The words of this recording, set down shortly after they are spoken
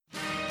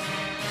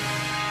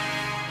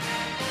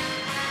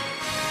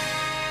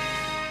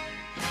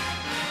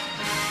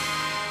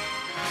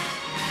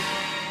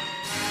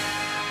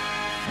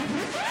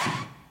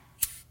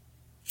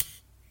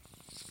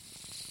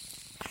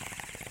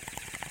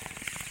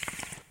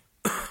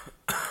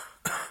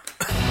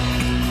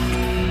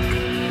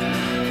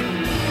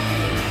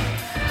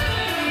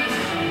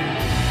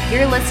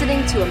You're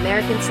listening to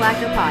American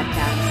Slacker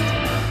Podcast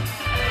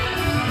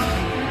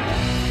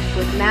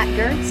with Matt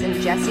Gertz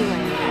and Jesse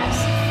Landers.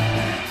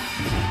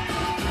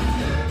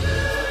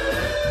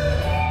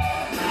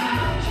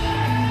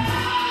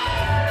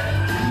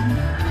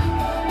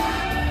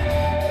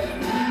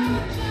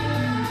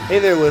 Hey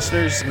there,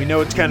 listeners. We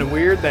know it's kind of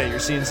weird that you're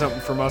seeing something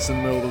from us in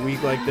the middle of the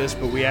week like this,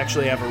 but we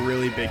actually have a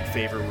really big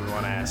favor we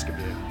want to ask of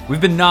you. We've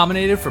been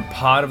nominated for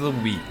Pod of the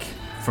Week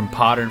from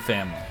Potter and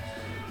Family,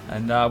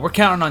 and we're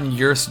counting on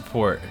your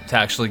support to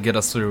actually get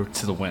us through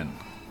to the win.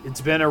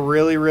 It's been a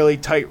really, really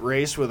tight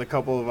race with a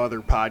couple of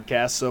other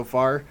podcasts so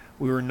far.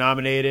 We were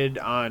nominated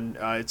on,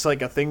 it's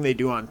like a thing they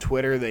do on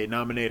Twitter. They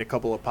nominate a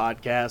couple of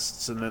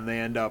podcasts, and then they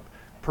end up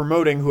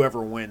promoting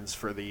whoever wins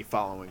for the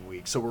following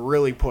week. So we're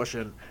really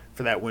pushing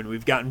for that win.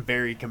 We've gotten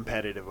very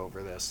competitive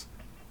over this.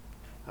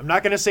 I'm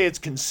not going to say it's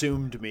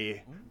consumed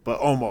me, but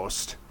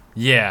almost.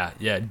 Yeah,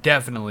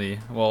 definitely.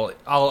 Well,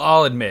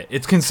 I'll admit,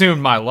 it's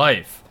consumed my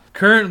life.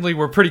 Currently,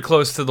 we're pretty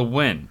close to the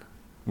win.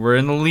 We're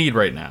in the lead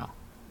right now.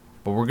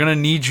 But we're going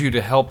to need you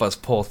to help us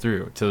pull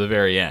through to the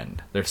very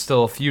end. There's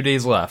still a few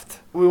days left.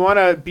 We want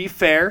to be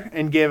fair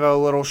and give a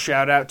little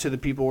shout out to the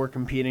people we're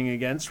competing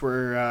against.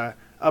 We're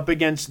up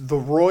against the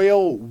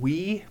Royal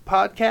We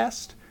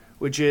podcast,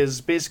 which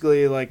is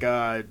basically like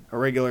a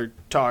regular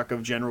talk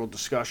of general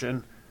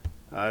discussion.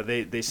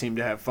 They seem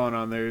to have fun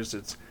on theirs.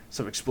 It's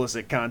some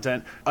explicit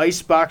content.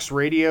 Icebox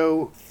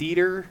Radio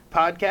Theater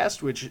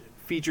podcast, which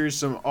features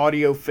some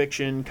audio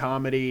fiction,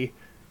 comedy,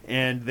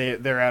 and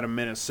they're out of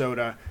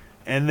Minnesota.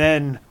 And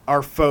then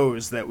our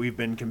foes that we've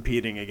been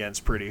competing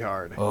against pretty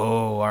hard.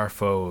 Oh, our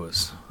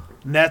foes.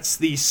 And that's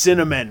the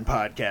Cinemen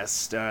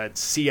podcast.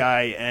 It's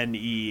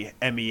CINEMEN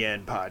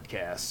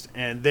podcast.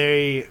 And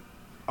they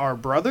are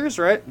brothers,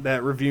 right,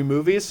 that review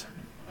movies?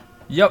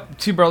 Yep,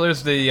 two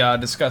brothers. They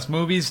discuss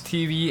movies,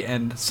 TV,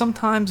 and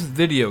sometimes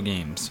video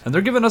games. And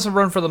they're giving us a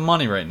run for the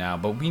money right now,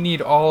 but we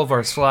need all of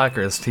our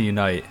slackers to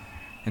unite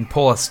and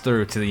pull us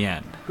through to the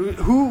end.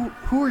 Who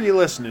are you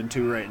listening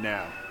to right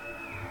now?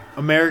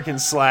 American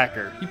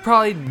Slacker. You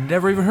probably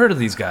never even heard of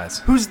these guys.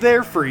 Who's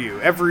there for you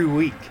every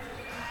week?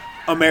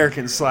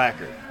 American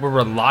Slacker. We're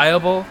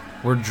reliable,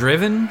 we're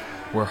driven,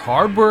 we're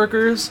hard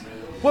workers.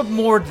 What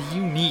more do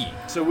you need?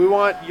 So we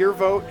want your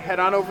vote. Head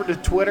on over to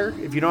Twitter.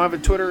 If you don't have a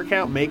Twitter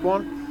account, make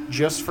one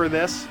just for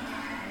this.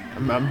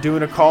 I'm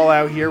doing a call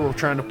out here. We're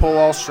trying to pull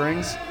all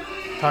strings.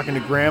 Talking to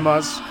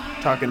grandmas,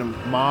 talking to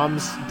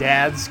moms,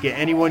 dads. Get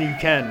anyone you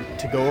can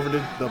to go over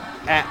to the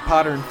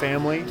 @Potter and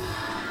Family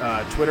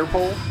Twitter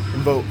poll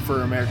and vote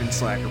for American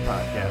Slacker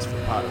Podcast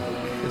for Pod of the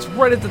Week. It's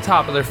right at the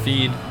top of their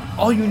feed.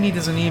 All you need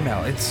is an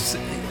email. It's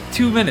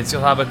 2 minutes,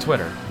 you'll have a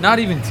Twitter. Not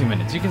even 2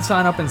 minutes. You can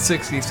sign up in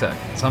 60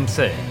 seconds. I'm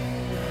saying.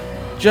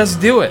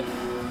 Just do it.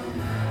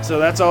 So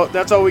that's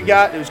all we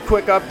got. It was a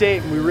quick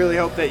update, and we really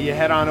hope that you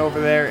head on over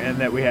there and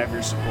that we have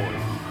your support.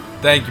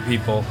 Thank you,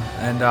 people.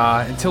 And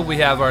until we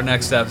have our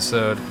next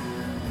episode,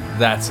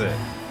 that's it.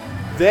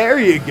 There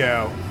you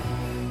go.